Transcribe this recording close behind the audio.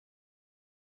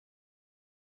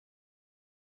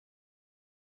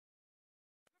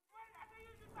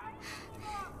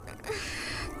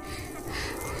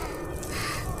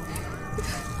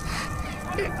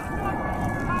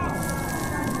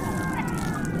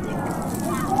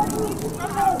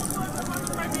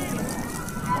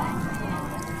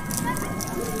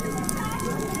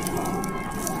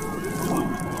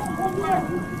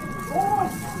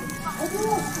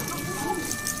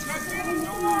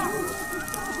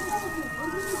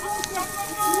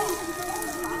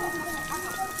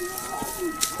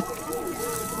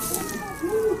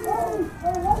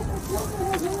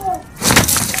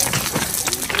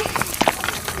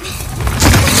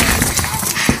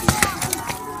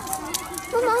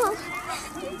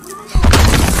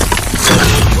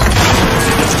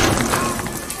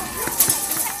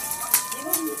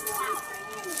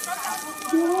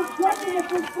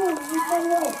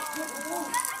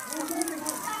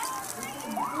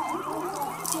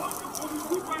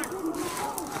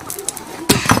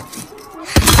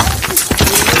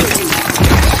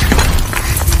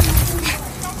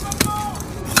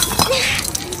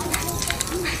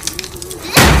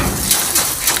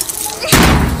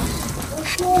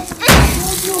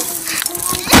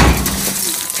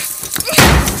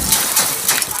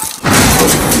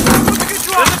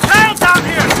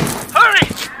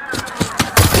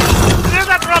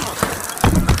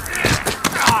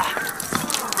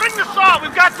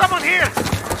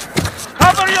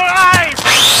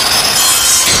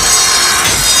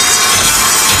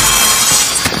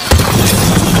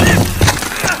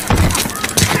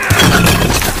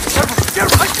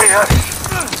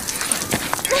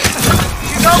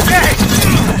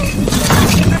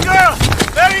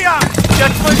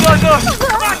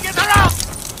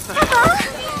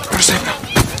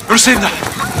Rosinda!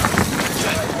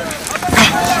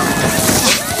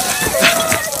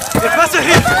 Get Massa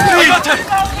here! I got her!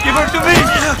 Give her to me!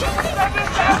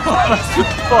 Oh, my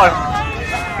sweetheart!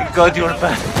 Thank God you're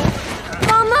back.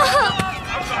 Mama!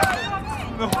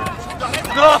 No!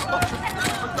 No!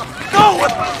 No!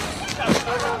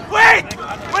 Wait!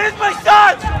 Where is my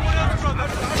son?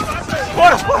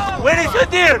 What? Where is your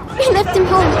dear? We left him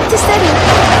home to study.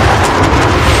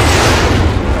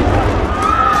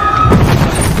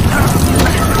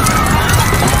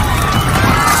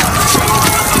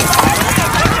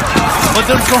 But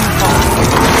they're gone.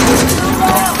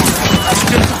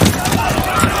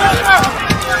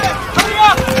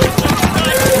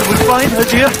 We will find her,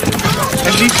 dear,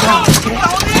 and leave town,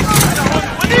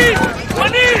 okay?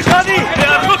 Johnny! They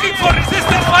are looking for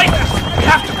resistance fighters! We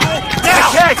have to go now!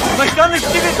 Okay, my son is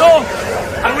still at home!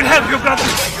 I will help you, brother!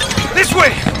 This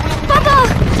way! Papa!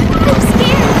 I'm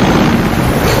scared!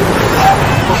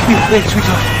 Don't be afraid,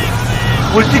 sweetheart.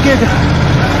 We're together.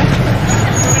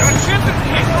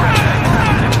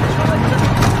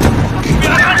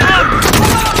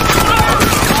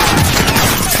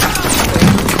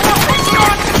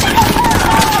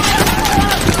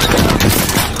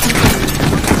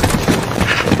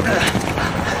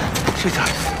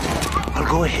 Sweetheart, I'll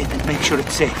go ahead and make sure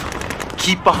it's safe.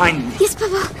 Keep behind me. Yes,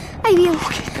 Papa, I will.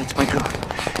 Okay, that's my girl.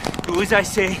 Do as I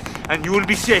say, and you will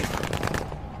be safe.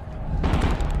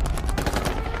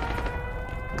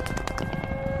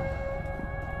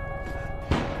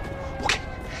 Okay,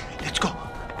 let's go.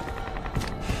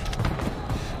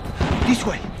 This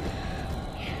way.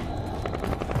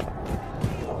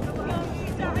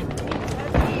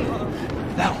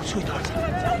 Now, sweetheart,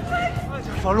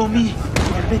 follow me.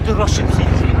 I'll let the Russians see.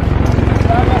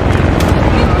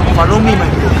 Follow me, my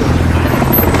little girl.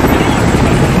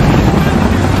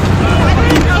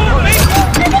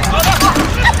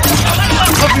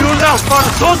 Up you now,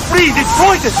 Farah. Don't breathe. It's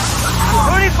poison.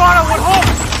 Hurry, Farah. We're home.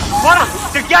 Farah,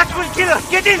 the gas will kill us.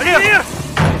 Get in here.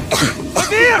 Come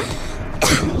here.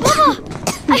 Mama!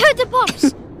 I heard the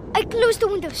bombs. I closed the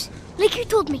windows, like you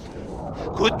told me.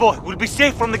 Good boy. We'll be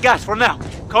safe from the gas for now.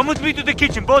 Come with me to the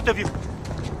kitchen, both of you.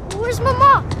 Where's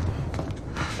Mama?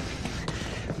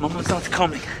 Mama's not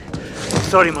coming.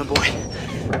 Sorry, my boy.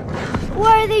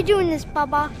 Why are they doing this,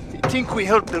 Papa? They think we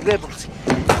help the rebels.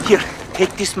 Here,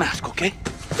 take this mask, okay?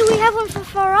 Do we have one for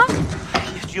Farah?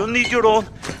 Yes, you'll need your own.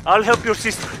 I'll help your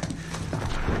sister.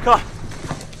 Come.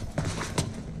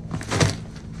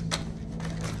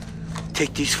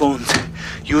 Take these phones.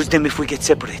 Use them if we get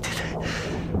separated.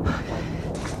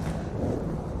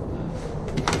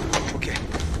 Okay.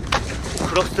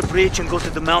 Cross the bridge and go to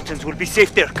the mountains. We'll be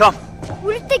safe there. Come.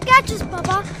 Will they catch us,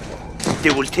 Papa? They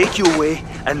will take you away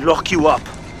and lock you up.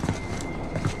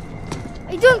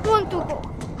 I don't want to go.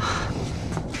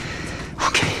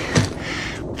 Okay.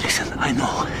 Listen, I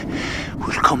know.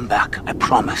 We'll come back, I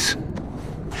promise.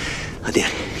 Adair,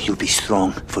 you be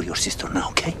strong for your sister now,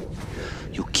 okay?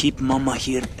 You keep Mama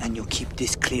here and you keep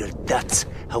this clear. That's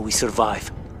how we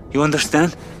survive. You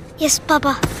understand? Yes,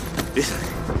 Papa. Listen,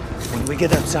 when we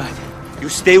get outside, you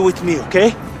stay with me,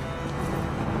 okay?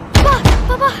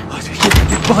 Papa!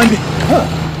 Get behind me!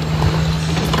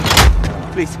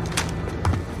 Please.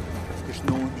 There's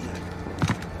no one here.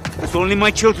 There's only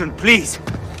my children, please.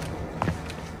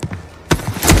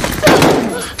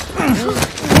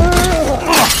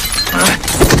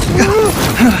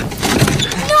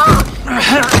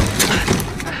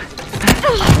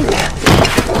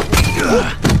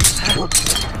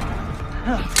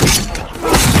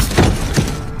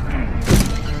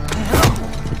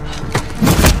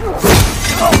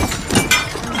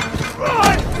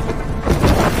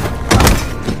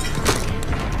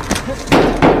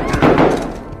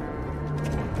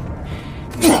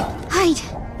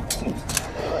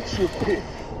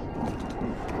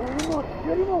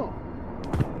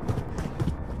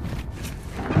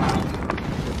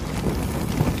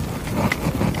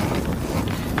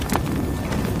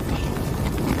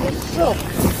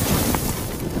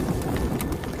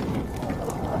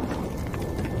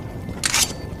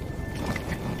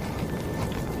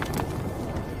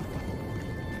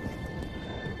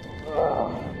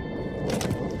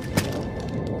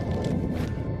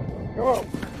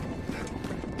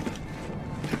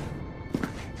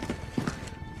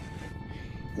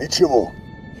 Ничего.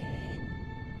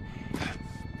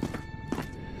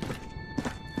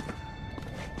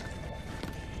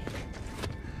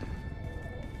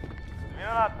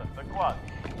 Доклад.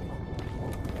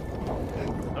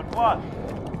 Доклад.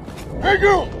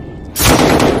 Бегу!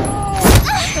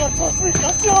 Черт возьми,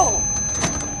 козел!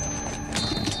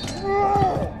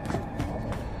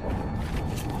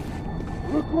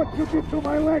 Look what you did to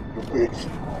my leg, you bitch!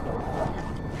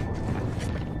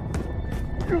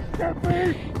 You scared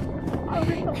me! I'll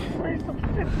be some face of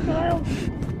shit style!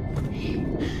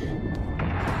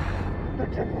 The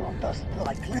general doesn't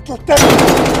like little devils!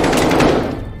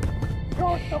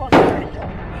 Ghost of a creature!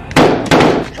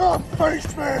 Come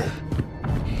face me!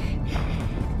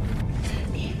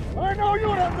 I know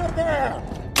you're under there!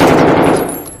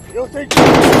 You think you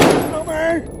can know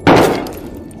me?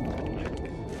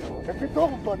 If you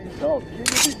don't on yourself, you will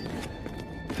be...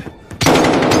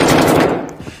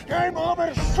 Game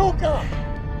over, suka!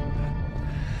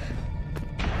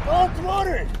 Don't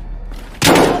worry!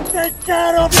 I'll take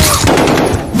care of you!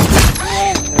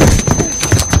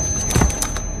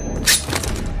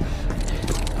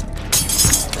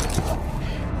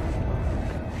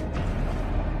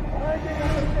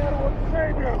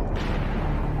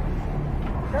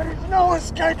 There is no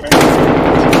escaping!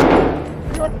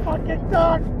 You're fucking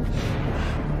done!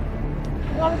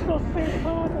 Want to see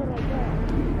harder again?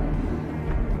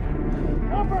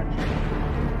 Cover!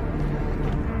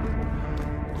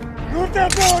 You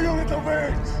don't know, you little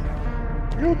bitch!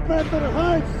 You'd better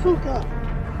hide, suka!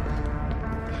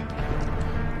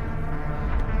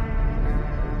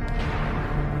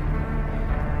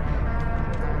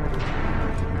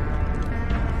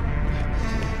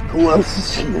 Who else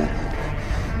is here?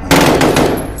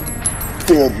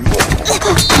 There you are.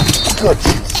 Got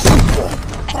you, suka.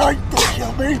 Trying to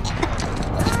kill me?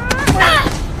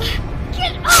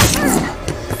 Get off her!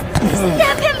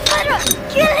 Stab him, Farah!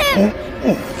 Kill him!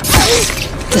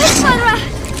 Good, Farah!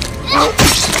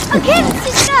 Again,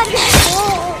 sister!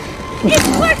 It's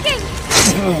working!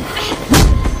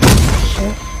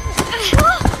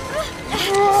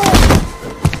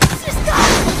 Sister!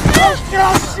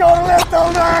 Just your little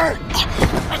nerd!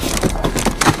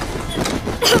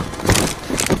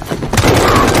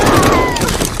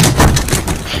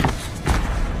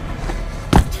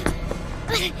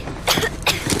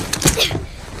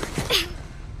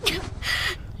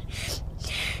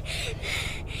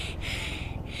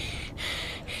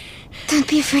 Don't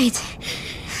be afraid.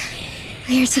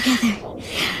 We're together.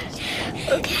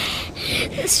 Okay.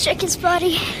 Let's check his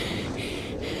body.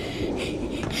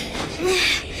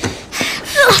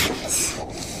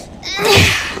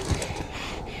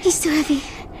 He's too heavy.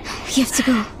 We have to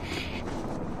go.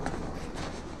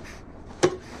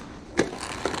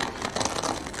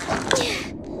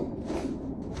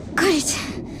 Got it.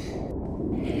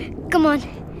 Come on.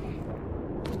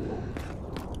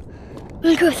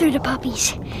 We'll go through the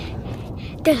poppies.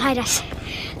 They'll hide us.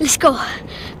 Let's go.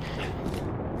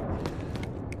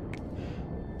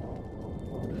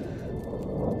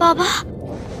 Baba?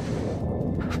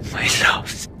 My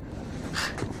love.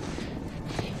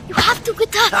 You have to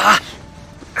get up. Ah,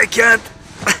 I can't.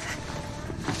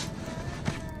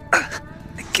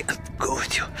 I can't go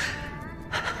with you.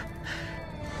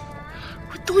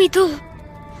 What do we do?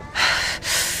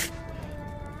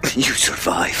 You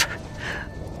survive.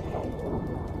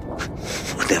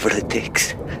 Whatever it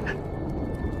takes.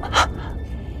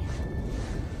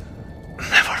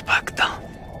 Never back down.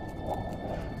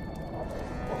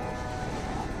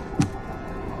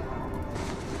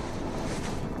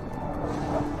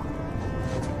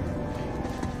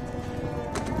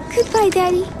 Goodbye,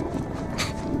 Daddy.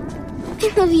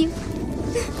 I love you.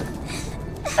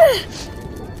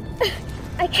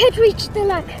 I can't reach the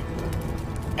ladder.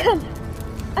 Come,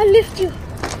 I'll lift you.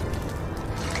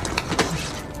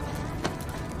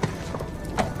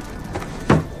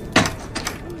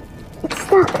 It's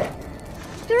stuck.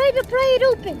 Try to pry it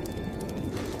open.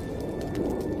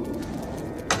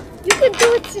 You can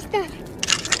do it, sister.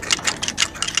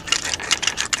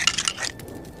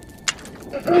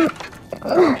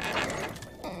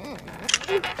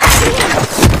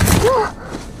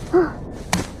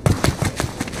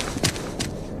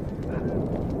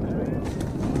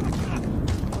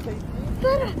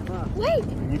 Wait!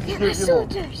 There are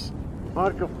soldiers!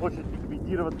 Марков хочет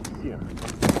ликвидировать всех.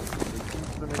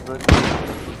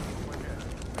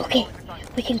 Okay,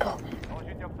 we can go.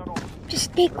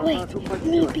 Just stay quiet.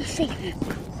 We'll be safe.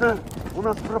 Сэр, у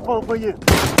нас пропал боец.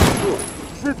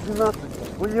 G-12,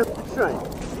 вы не отвечаете.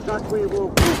 Как вы его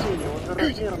укрепили? Он же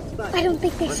размером станет. I don't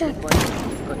think they saw it.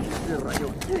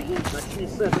 Начни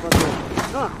с этого дома.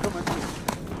 Как, командир?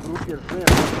 В группе G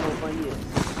пропал боец.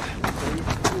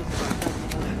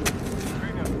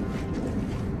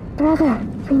 Brother,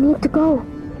 we need to go.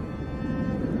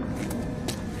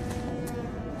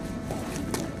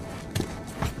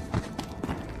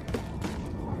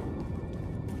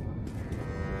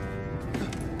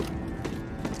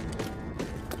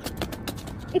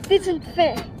 It isn't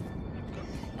fair.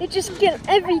 They just kill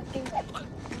everything.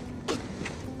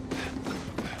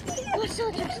 Oh,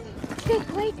 soldiers, stay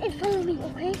quiet and follow me,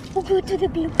 okay? We'll go to the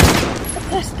blue.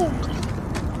 Across the road.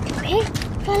 Okay?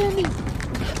 Follow me.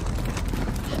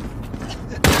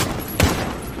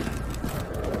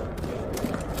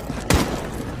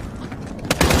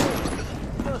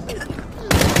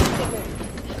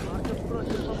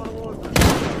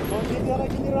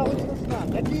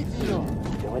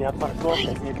 Говорят,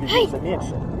 парковка с ней длится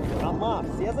меньше. Дома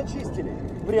все зачистили.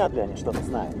 Вряд ли они что-то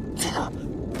знают. Тихо!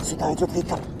 Сюда идет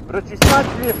Виктор. Прочесать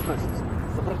местность.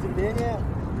 Сопротивление.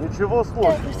 Ничего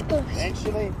сложного. Let's go.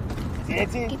 Женщины,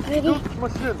 дети. Get ready. Идут в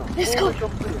машину. Let's go.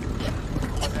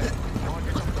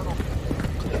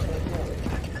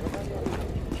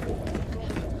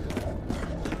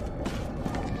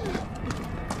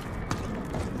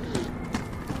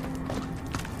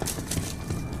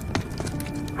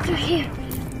 They're here.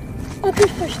 I'll be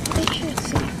first to make sure it's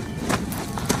safe.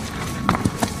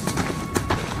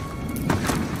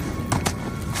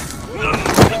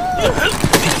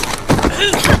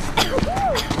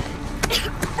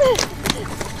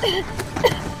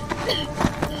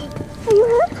 Are you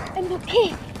hurt? I'm okay.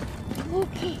 I'm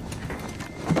okay.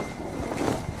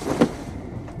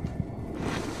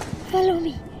 Follow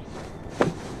me.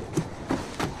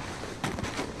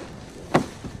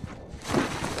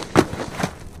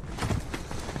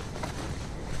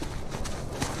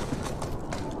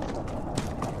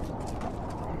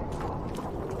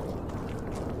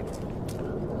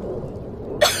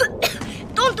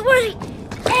 Don't worry.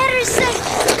 Air is safe.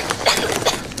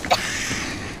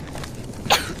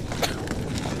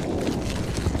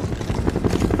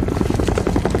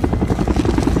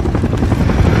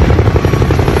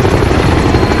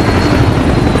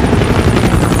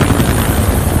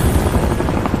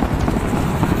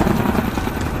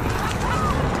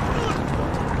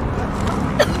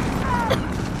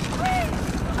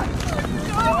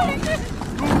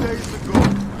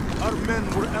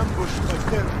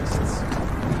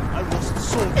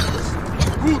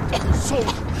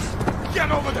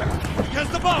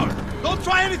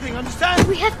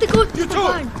 We have to go to the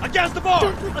barn. Against the bar!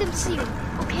 Don't let them see you,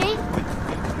 okay?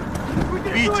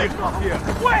 Бить их!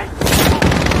 Wait!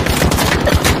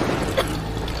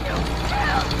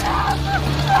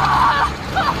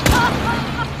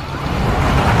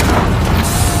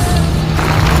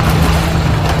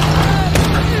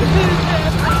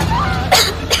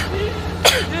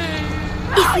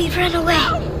 If we run away,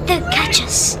 they'll catch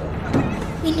us.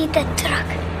 We need that truck.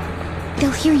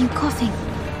 They'll hear you coughing.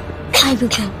 I will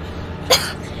go.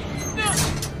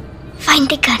 Find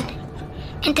the gun.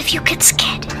 And if you get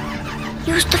scared,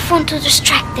 use the phone to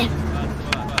distract them.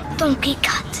 Don't get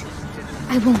caught.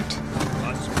 I won't.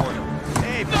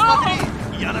 Эй, посмотри!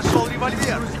 Я нашел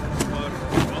револьвер!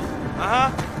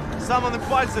 Ага, сам он и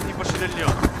пальцем не пошевельнет.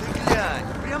 Ты глянь,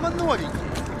 прямо новенький.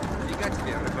 Фига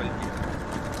тебе револьвер.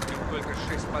 В нем только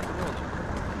 6 патронов.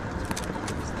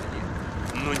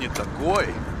 Ну не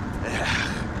такой.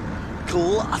 Эх,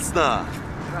 классно!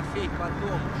 Трофей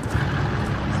потом.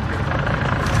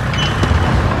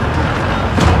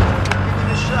 Не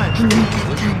мешай,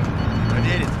 слышишь?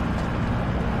 Проверить.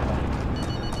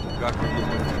 Как вы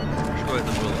думаете, что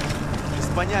это было? Без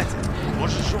понятия.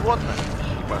 Может, животное?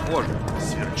 Не похоже.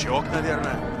 Сверчок,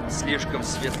 наверное. Слишком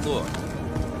светло.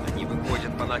 Они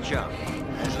выходят по ночам.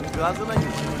 Может, газа на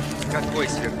них? Какой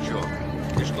сверчок?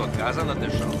 Ты что, газа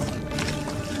надышался?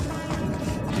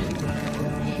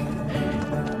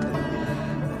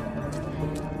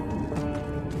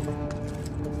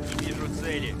 Не вижу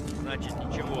цели, значит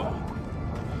ничего.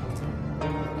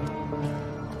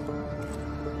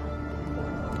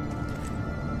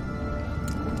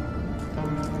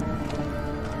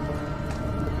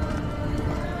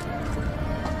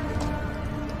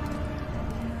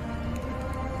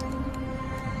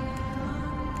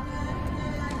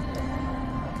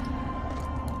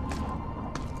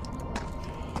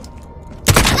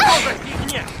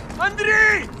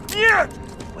 Андрей! Нет!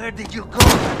 Where did you go?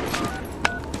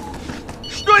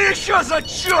 Что еще за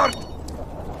черт?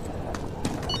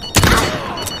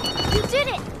 You did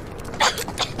it!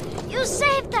 You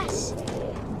saved us!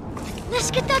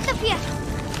 Let's get out of here!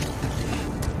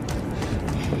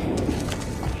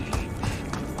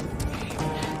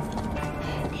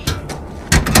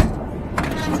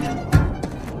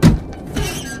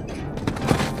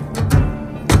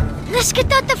 Let's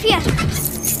get out of here.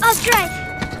 I'll drive.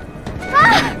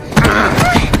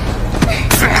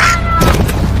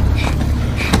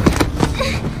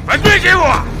 Возьмите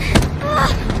его!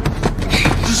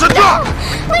 Сюда!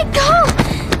 Let go!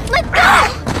 Let go!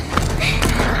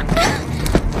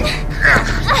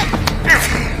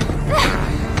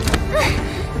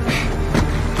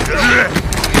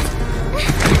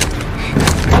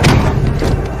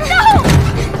 No!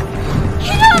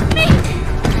 Get off me!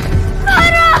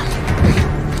 Farah!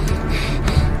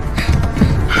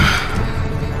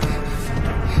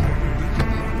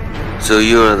 So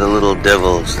you are the little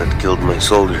devils that killed my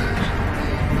soldiers.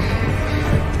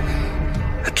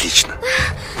 Отлично.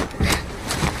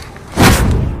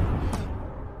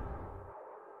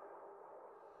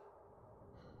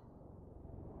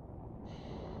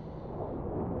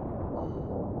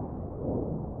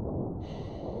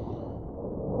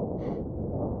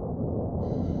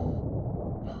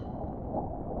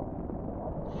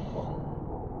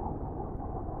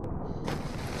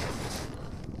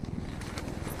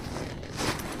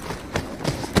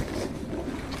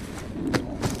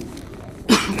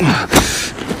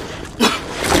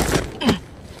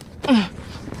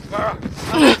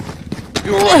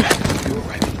 You're right.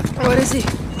 What is he?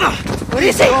 What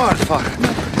is he? God, Father.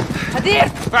 Hadir!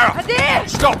 Farah! Hadir!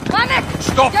 Stop! Manek!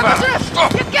 Stop, Farah!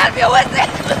 Stop! You can't be with it!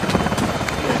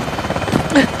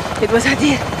 It was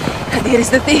Hadir. Hadir is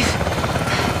the thief.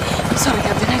 I'm sorry,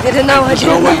 Captain. I didn't know. There's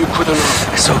no way you could have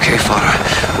known. It's okay, Father.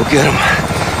 We'll get him.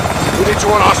 We need to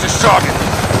unhouse this target.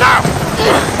 Now!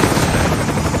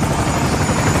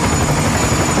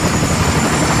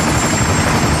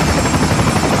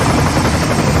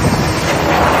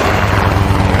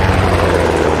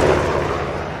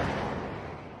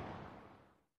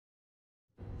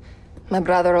 My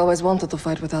brother always wanted to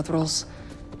fight without rules.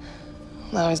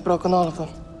 Now he's broken all of them.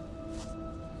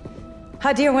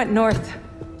 Hadir went north.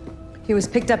 He was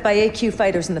picked up by AQ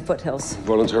fighters in the foothills.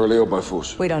 Voluntarily or by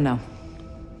force? We don't know.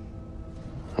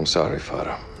 I'm sorry,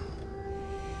 Father.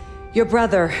 Your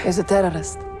brother He's a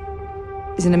terrorist.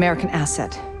 is an American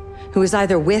asset who is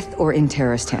either with or in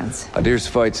terrorist hands. Hadir's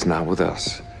fight's not with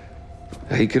us.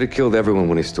 He could have killed everyone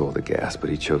when he stole the gas, but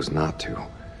he chose not to.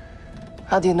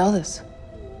 How do you know this?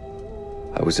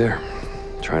 I was there,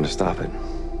 trying to stop it.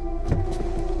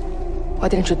 Why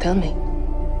didn't you tell me?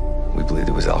 We believed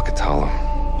it was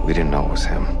Al-Qatala. We didn't know it was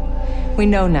him. We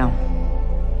know now.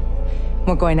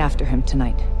 We're going after him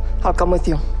tonight. I'll come with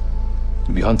you.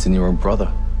 You'll be hunting your own brother.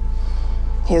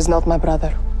 He is not my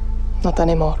brother. Not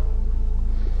anymore.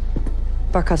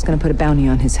 Barkov's gonna put a bounty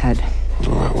on his head.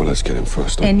 All right, well, let's get him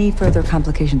first. Any further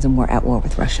complications and we're at war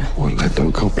with Russia. Well,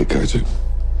 don't complicate it.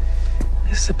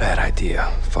 This is a bad idea,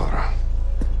 Farah.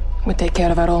 We take care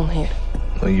of our own here.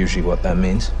 Not usually what that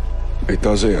means. It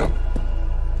does here.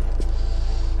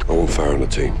 I want Farah on the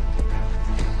team.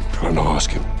 I'm not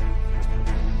asking.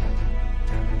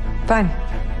 Fine.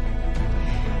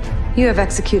 You have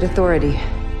execute authority.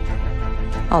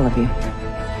 All of you.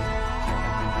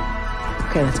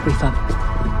 Okay, let's brief up.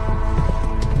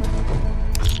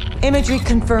 Imagery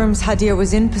confirms Hadir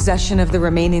was in possession of the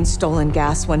remaining stolen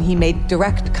gas when he made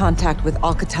direct contact with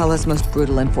Al-Qatala's most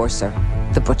brutal enforcer,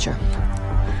 the Butcher.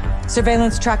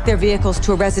 Surveillance tracked their vehicles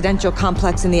to a residential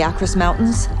complex in the Akros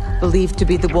Mountains, believed to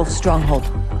be the Wolf stronghold.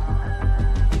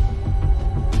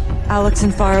 Alex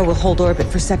and Farah will hold orbit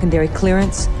for secondary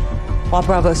clearance, while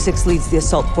Bravo 6 leads the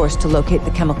assault force to locate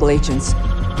the chemical agents,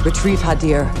 retrieve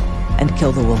Hadir, and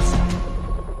kill the Wolf.